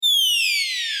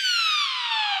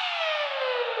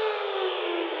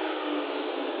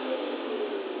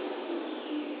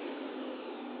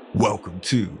Welcome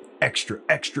to Extra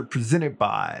Extra presented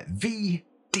by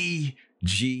VDG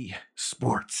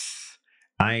Sports.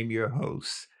 I am your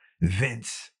host,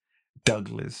 Vince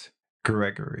Douglas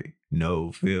Gregory.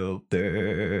 No filter.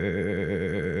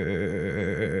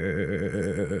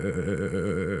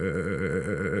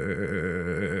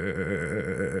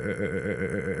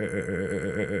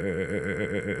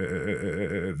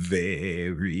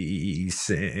 Very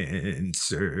censored.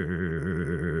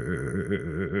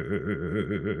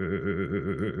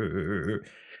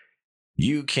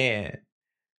 You can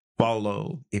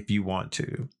follow if you want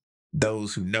to.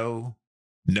 Those who know.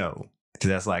 So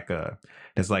that's like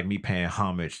me paying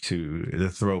homage to the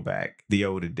throwback, the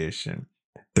old edition.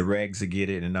 The regs will get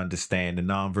it and understand. The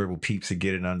nonverbal peeps will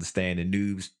get it and understand. The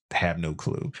noobs have no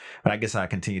clue. But I guess I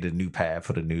continue the new path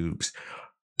for the noobs.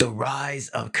 The rise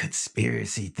of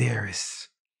conspiracy theorists.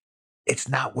 It's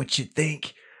not what you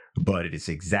think, but it is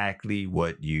exactly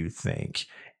what you think.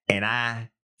 And I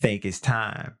think it's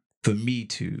time for me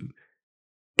to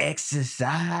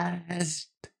exorcise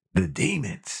the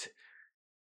demons.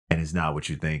 And it's not what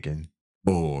you're thinking.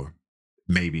 Or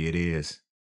maybe it is.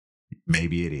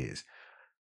 Maybe it is.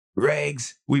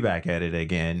 Regs, we back at it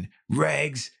again.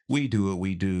 Regs, we do what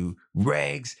we do.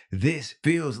 Regs, this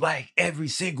feels like every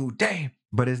single day.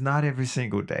 But it's not every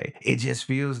single day. It just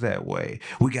feels that way.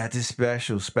 We got this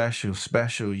special,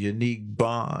 unique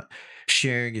bond.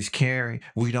 Sharing is caring.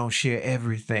 We don't share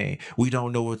everything. We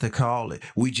don't know what to call it.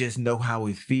 We just know how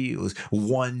it feels.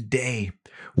 One day,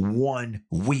 1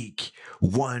 week,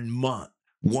 1 month,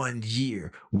 1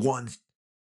 year, 1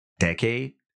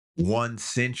 decade, 1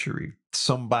 century.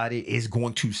 Somebody is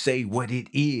going to say what it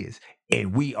is.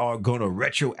 And we are going to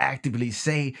retroactively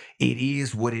say it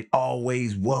is what it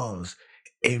always was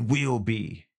and will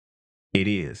be. It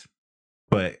is.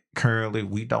 But currently,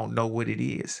 we don't know what it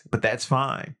is. But that's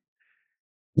fine.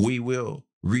 We will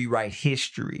rewrite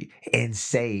history and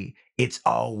say it's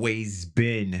always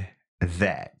been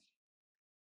that.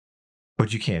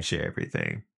 But you can't share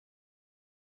everything.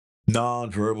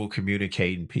 Non-verbal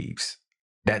communicating peeps.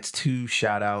 That's 2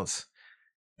 shout outs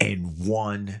in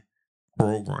 1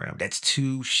 program. That's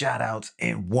 2 shout outs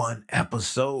in 1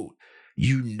 episode.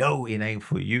 You know it ain't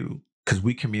for you because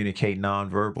we communicate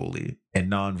non-verbally and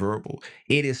non-verbal.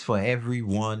 It is for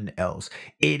everyone else.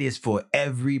 It is for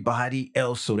everybody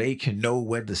else so they can know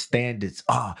where the standards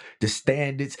are. The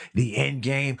standards, the end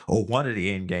game, or one of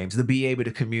the end games, to be able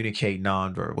to communicate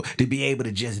non-verbal, to be able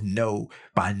to just know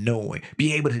by knowing,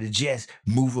 be able to just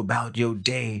move about your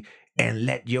day and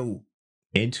let your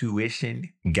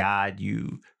intuition guide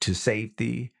you to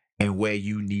safety and where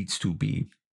you needs to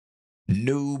be.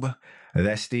 Noob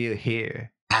that's still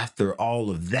here after all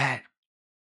of that,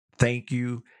 thank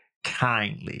you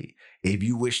kindly. If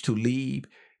you wish to leave,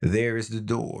 there is the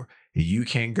door. You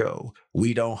can go.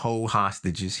 We don't hold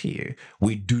hostages here.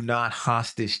 We do not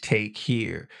hostage take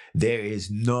here. There is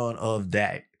none of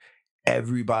that.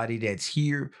 Everybody that's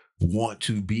here want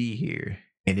to be here.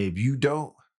 And if you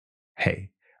don't, hey,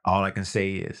 all I can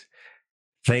say is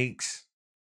thanks.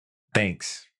 Thank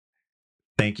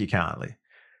you kindly.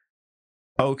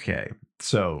 Okay,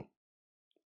 so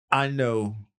I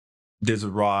know there's a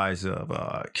rise of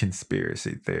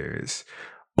conspiracy theories,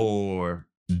 or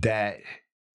that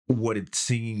what it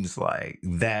seems like,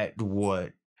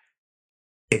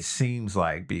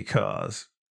 because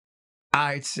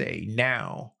I'd say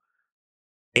now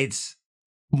it's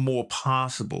more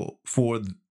possible for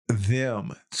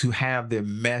them to have their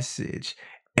message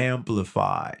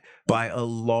amplified by a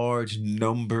large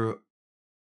number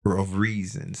of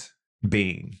reasons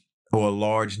being, or a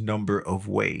large number of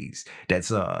ways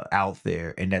that's out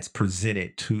there and that's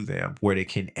presented to them where they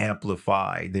can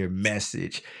amplify their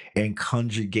message and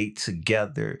conjugate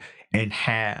together and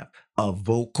have a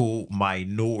vocal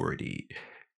minority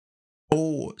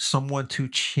or someone to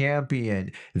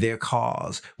champion their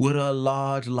cause with a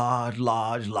large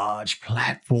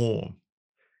platform.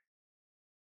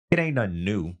 It ain't nothing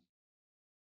new.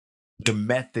 The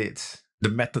methods, the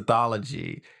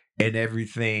methodology, and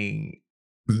everything,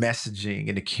 messaging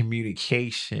and the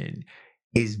communication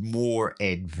is more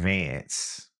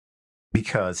advanced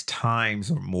because times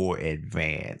are more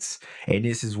advanced. And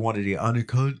this is one of the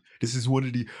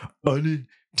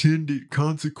unintended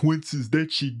consequences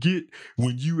that you get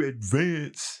when you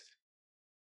advance.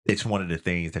 It's one of the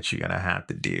things that you're gonna have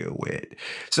to deal with.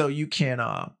 So you can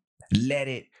let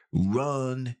it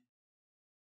run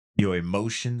your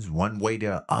emotions one way or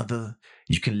the other.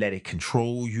 You can let it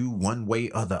control you one way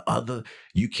or the other.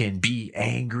 You can be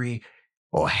angry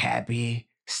or happy,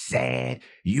 sad.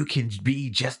 You can be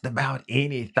just about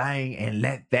anything and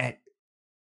let that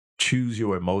choose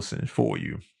your emotions for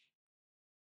you.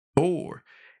 Or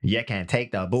you can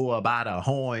take the bull by the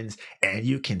horns and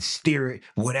you can steer it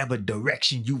whatever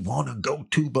direction you want to go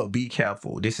to, but be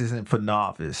careful. This isn't for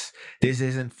novice. This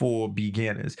isn't for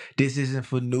beginners. This isn't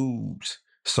for noobs.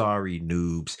 Sorry,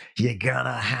 noobs. You're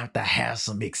gonna have to have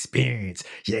some experience.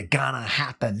 You're gonna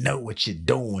have to know what you're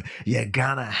doing. You're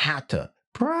gonna have to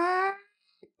practice.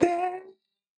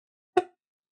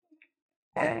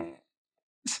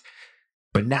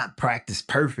 But not practice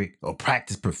perfect or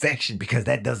practice perfection because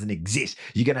that doesn't exist.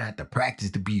 You're gonna have to practice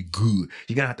to be good.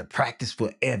 You're gonna have to practice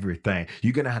for everything.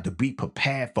 You're gonna have to be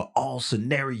prepared for all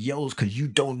scenarios because you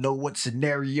don't know what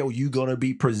scenario you're gonna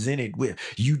be presented with.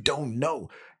 You don't know.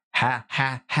 Ha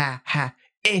ha ha ha.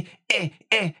 Eh eh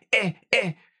eh eh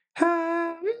eh.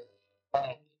 Ha.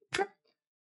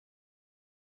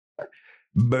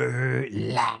 Bird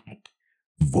like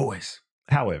voice.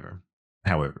 However,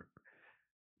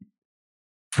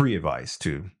 free advice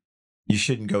too. You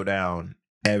shouldn't go down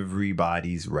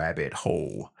everybody's rabbit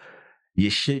hole. You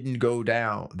shouldn't go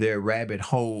down their rabbit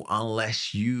hole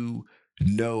unless you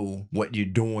know what you're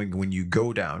doing when you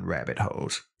go down rabbit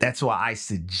holes. That's why I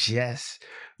suggest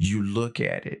you look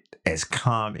at it as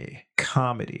comedic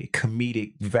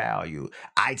value.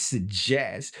 I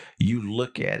suggest you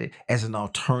look at it as an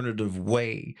alternative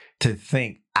way to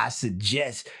think. I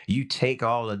suggest you take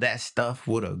all of that stuff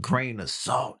with a grain of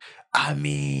salt. I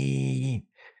mean,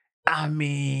 I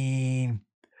mean,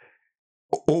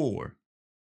 or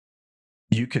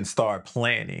you can start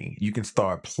planning, you can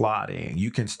start plotting,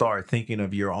 you can start thinking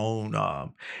of your own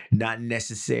not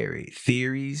necessary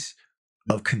theories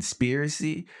of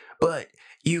conspiracy, but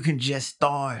you can just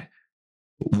start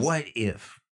what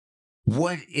if?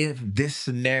 What if this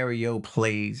scenario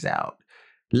plays out?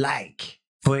 Like,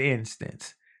 for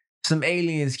instance, some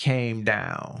aliens came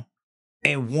down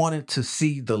and wanted to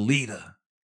see the leader.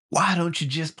 Why don't you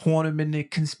just point them in the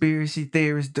conspiracy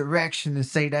theorist direction and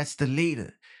say that's the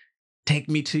leader? Take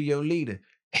me to your leader.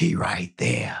 He right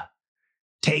there.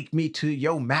 Take me to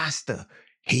your master.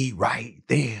 He right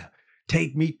there.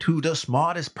 Take me to the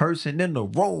smartest person in the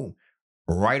room.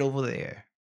 Right over there.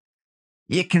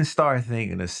 You can start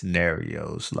thinking of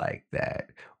scenarios like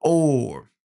that.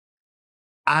 Or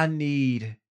I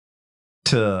need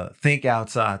to think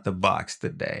outside the box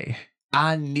today.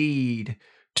 I need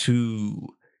to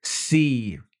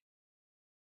see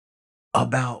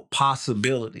about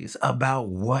possibilities, about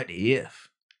what if.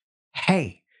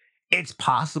 Hey, it's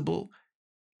possible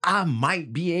I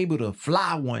might be able to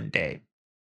fly one day.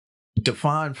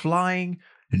 Define flying,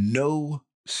 no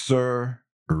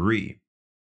sirree,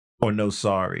 or no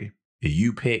sorry.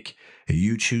 You pick,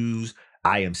 you choose.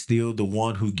 I am still the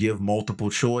one who give multiple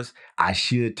choice. I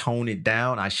should tone it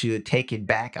down. I should take it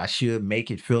back. I should make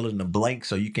it fill in the blank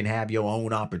so you can have your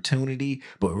own opportunity.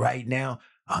 But right now,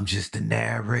 I'm just the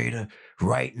narrator.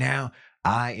 Right now,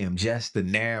 I am just the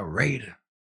narrator.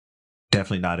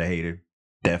 Definitely not a hater.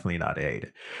 Definitely not a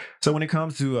hater. So when it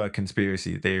comes to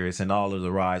conspiracy theorists and all of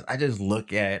the rise, I just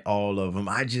look at all of them.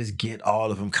 I just get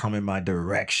all of them coming my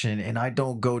direction, and I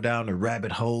don't go down the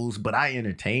rabbit holes, but I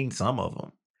entertain some of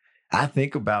them. I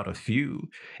think about a few.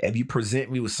 If you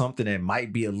present me with something that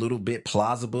might be a little bit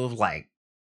plausible, like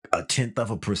a tenth of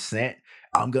a percent,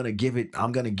 I'm gonna give it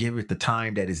the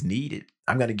time that is needed.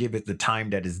 I'm gonna give it the time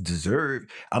that is deserved.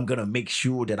 I'm gonna make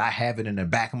sure that I have it in the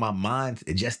back of my mind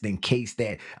just in case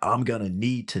that I'm gonna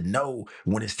need to know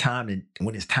when it's time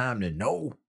to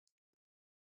know.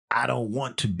 I don't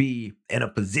want to be in a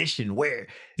position where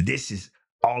this is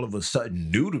all of a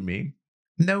sudden new to me.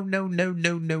 No, no, no,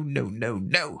 no, no, no, no,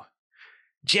 no.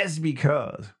 Just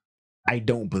because I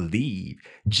don't believe,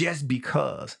 just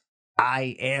because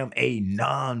I am a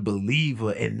non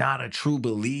believer and not a true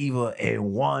believer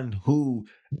and one who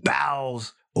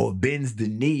bows or bends the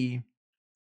knee,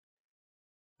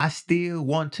 I still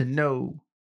want to know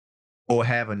or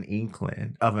have an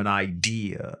inkling of an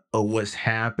idea of what's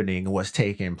happening, what's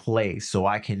taking place, so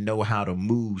I can know how to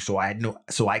move, so I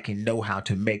can know how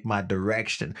to make my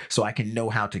direction, so I can know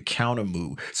how to counter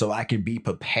move, so I can be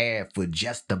prepared for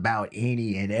just about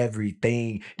any and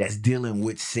everything that's dealing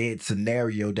with said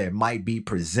scenario that might be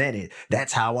presented.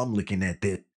 That's how I'm looking at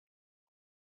this.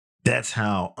 That's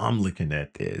how I'm looking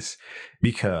at this.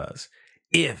 Because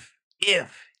if,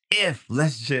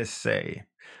 let's just say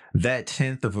that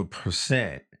tenth of a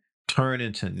percent turn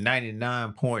into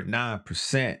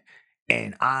 99.9%,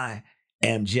 and I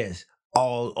am just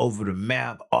all over the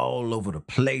map, all over the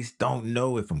place, don't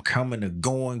know if I'm coming or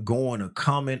going or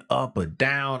coming, up or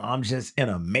down. I'm just in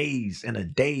a maze, in a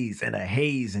daze, in a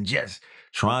haze, and just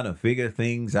trying to figure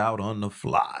things out on the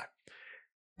fly.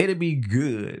 It'd be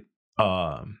good.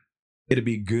 Um, it'd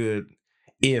be good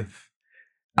if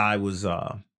I was.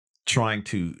 trying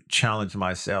to challenge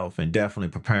myself and definitely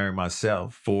preparing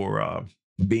myself for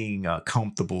being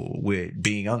comfortable with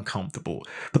being uncomfortable.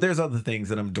 But there's other things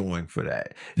that I'm doing for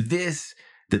that. There's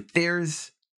the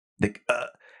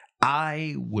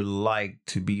I would like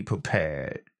to be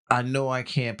prepared. I know I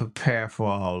can't prepare for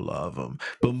all of them,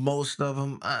 but most of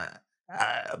them,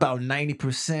 about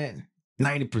 90%.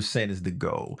 90% is the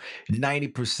goal.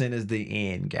 90% is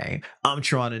the end game. I'm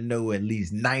trying to know at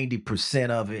least 90%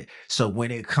 of it. So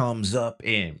when it comes up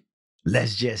in,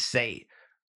 let's just say,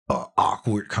 a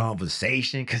awkward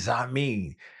conversation, because I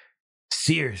mean,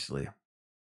 seriously,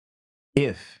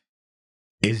 if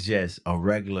it's just a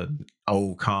regular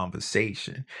old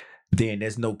conversation, then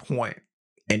there's no point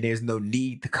and there's no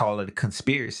need to call it a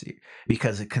conspiracy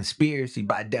because a conspiracy,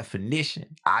 by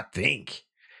definition, I think,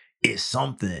 is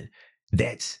something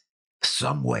that's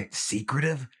somewhat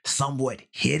secretive, somewhat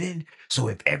hidden. So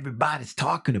if everybody's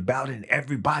talking about it and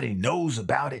everybody knows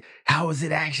about it, how is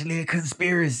it actually a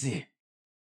conspiracy?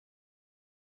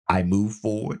 I move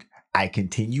forward. I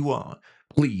continue on.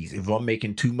 Please, if I'm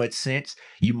making too much sense,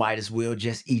 you might as well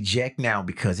just eject now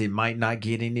because it might not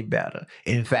get any better.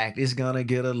 In fact, it's going to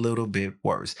get a little bit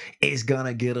worse. It's going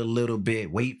to get a little bit,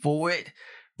 wait for it,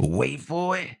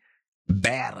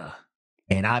 badder.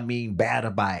 And I mean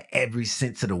badder by every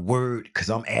sense of the word because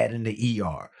I'm adding the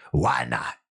ER. Why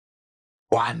not?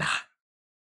 Why not?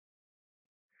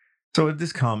 So if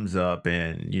this comes up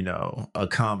in, a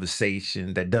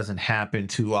conversation that doesn't happen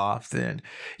too often,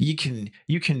 you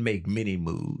can make many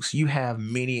moves. You have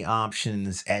many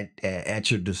options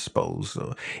at your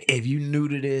disposal. If you new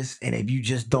to this and if you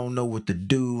just don't know what to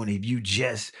do and if you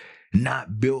just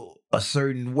not built a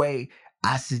certain way,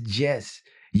 I suggest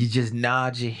you just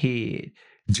nod your head,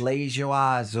 glaze your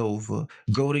eyes over,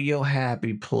 go to your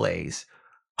happy place,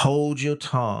 hold your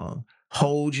tongue,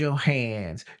 hold your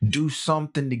hands, do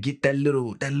something to get that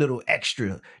little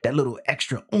extra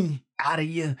out of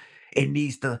you. It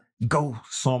needs to go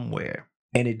somewhere.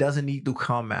 And it doesn't need to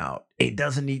come out. It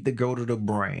doesn't need to go to the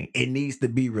brain. It needs to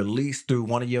be released through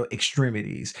one of your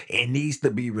extremities. It needs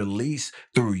to be released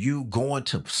through you going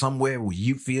to somewhere where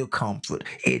you feel comfort.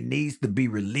 It needs to be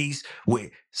released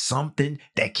with something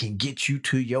that can get you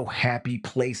to your happy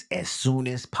place as soon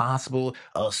as possible,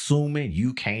 assuming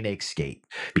you can't escape.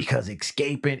 Because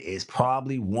escaping is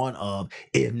probably one of,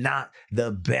 if not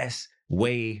the best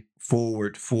way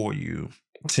forward for you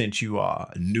since you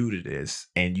are new to this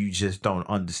and you just don't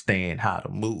understand how to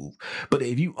move. But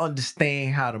if you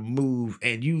understand how to move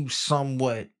and you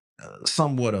somewhat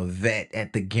a vet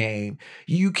at the game,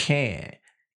 you can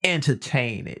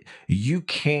entertain it. You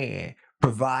can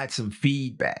provide some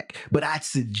feedback. But I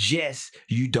suggest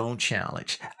you don't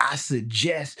challenge. I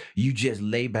suggest you just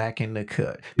lay back in the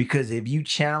cut because if you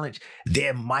challenge,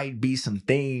 there might be some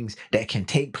things that can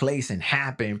take place and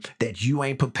happen that you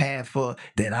ain't prepared for,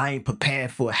 that I ain't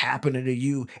prepared for happening to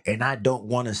you. And I don't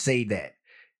want to say that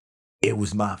it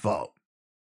was my fault.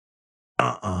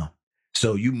 Uh-uh.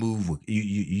 So you move,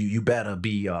 you better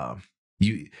be,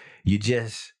 you, you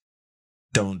just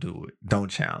don't do it. Don't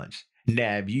challenge.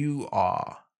 Now, if you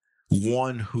are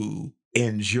one who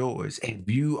enjoys, if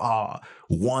you are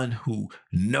one who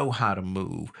know how to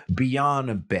move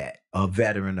beyond a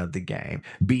veteran of the game,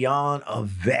 beyond a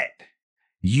vet,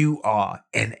 you are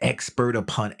an expert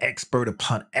upon expert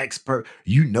upon expert.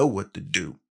 You know what to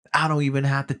do. I don't even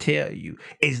have to tell you.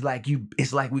 It's like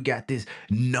we got this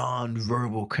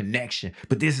non-verbal connection,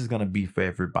 but this is going to be for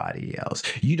everybody else.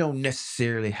 You don't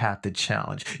necessarily have to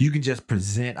challenge. You can just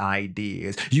present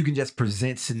ideas. You can just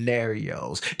present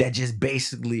scenarios that just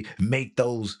basically make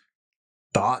those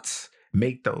thoughts,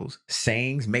 make those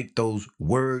sayings, make those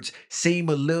words seem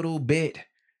a little bit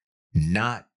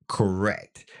not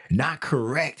correct. Not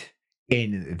correct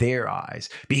in their eyes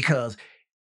because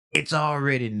it's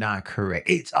already not correct.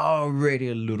 It's already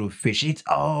a little fish. It's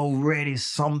already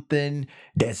something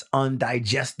that's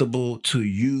undigestible to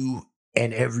you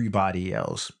and everybody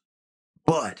else.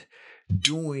 But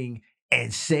doing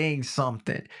and saying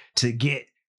something to get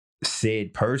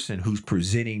said person who's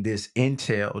presenting this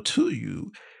intel to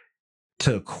you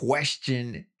to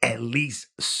question at least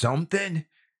something,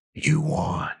 you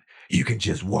won. You can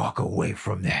just walk away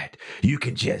from that. You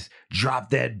can just drop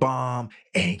that bomb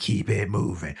and keep it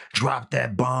moving. Drop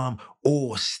that bomb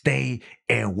or stay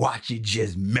and watch it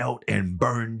just melt and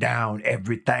burn down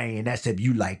everything. And that's if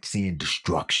you like seeing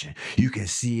destruction. You can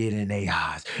see it in their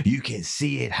eyes. You can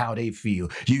see it how they feel.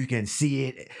 You can see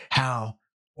it how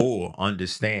or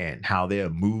understand how they're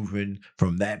moving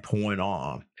from that point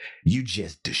on. You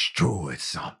just destroyed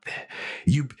something.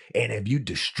 And if you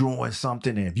destroying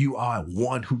something, and if you are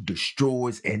one who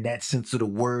destroys in that sense of the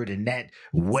word, in that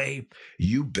way,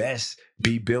 you best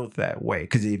be built that way.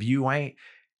 Because if you ain't,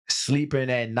 sleeping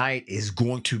at night is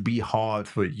going to be hard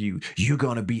for you. You're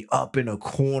going to be up in a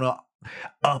corner,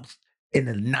 up in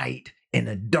the night, in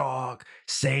the dark,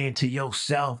 saying to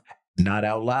yourself, not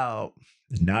out loud,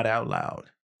 not out loud,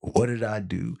 what did I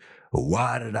do?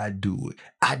 Why did I do it?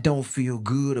 I don't feel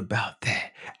good about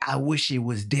that. I wish it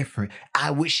was different.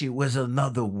 I wish it was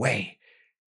another way.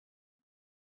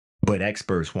 But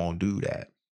experts won't do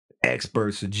that.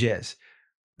 Experts suggest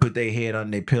put their head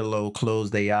on their pillow,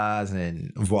 close their eyes,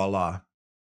 and voila,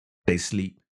 they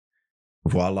sleep.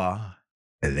 Voila,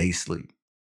 they sleep.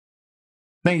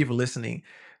 Thank you for listening.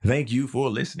 Thank you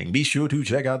for listening. Be sure to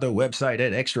check out the website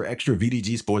at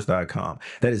extraextravdgsports.com.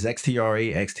 That is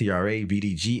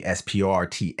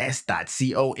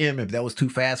xtraxtravdgsports.com. If that was too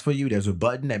fast for you, there's a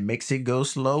button that makes it go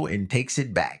slow and takes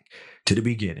it back to the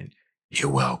beginning.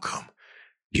 You're welcome.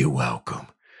 You're welcome.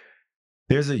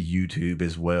 There's a YouTube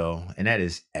as well, and that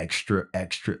is extra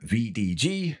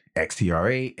VDG,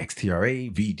 XTRA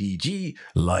VDG.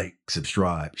 Like,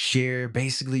 subscribe, share,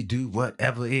 basically do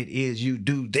whatever it is you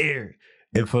do there.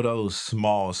 And for those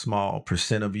small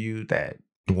percent of you that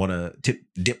want to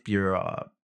dip your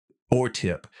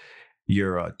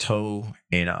toe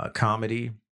in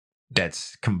comedy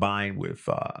that's combined with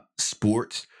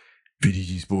sports,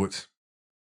 VDG Sports.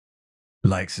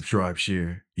 Like, subscribe,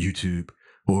 share, YouTube,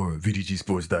 or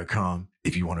vdgsports.com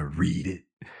if you want to read it.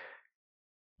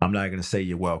 I'm not going to say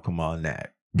you're welcome on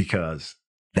that because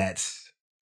that's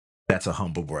a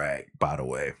humble brag, by the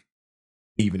way,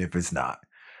 even if it's not.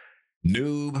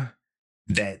 Noob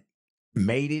that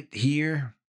made it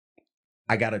here,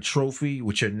 I got a trophy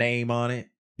with your name on it.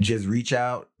 Just reach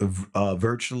out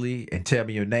virtually and tell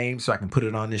me your name so I can put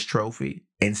it on this trophy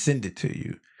and send it to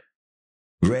you.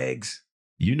 Regs,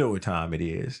 you know what time it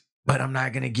is, but I'm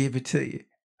not going to give it to you.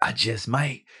 I just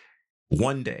might.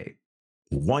 One day,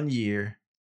 1 year,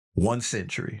 1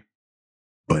 century.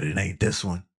 But it ain't this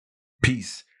one.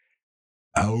 Peace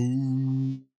out.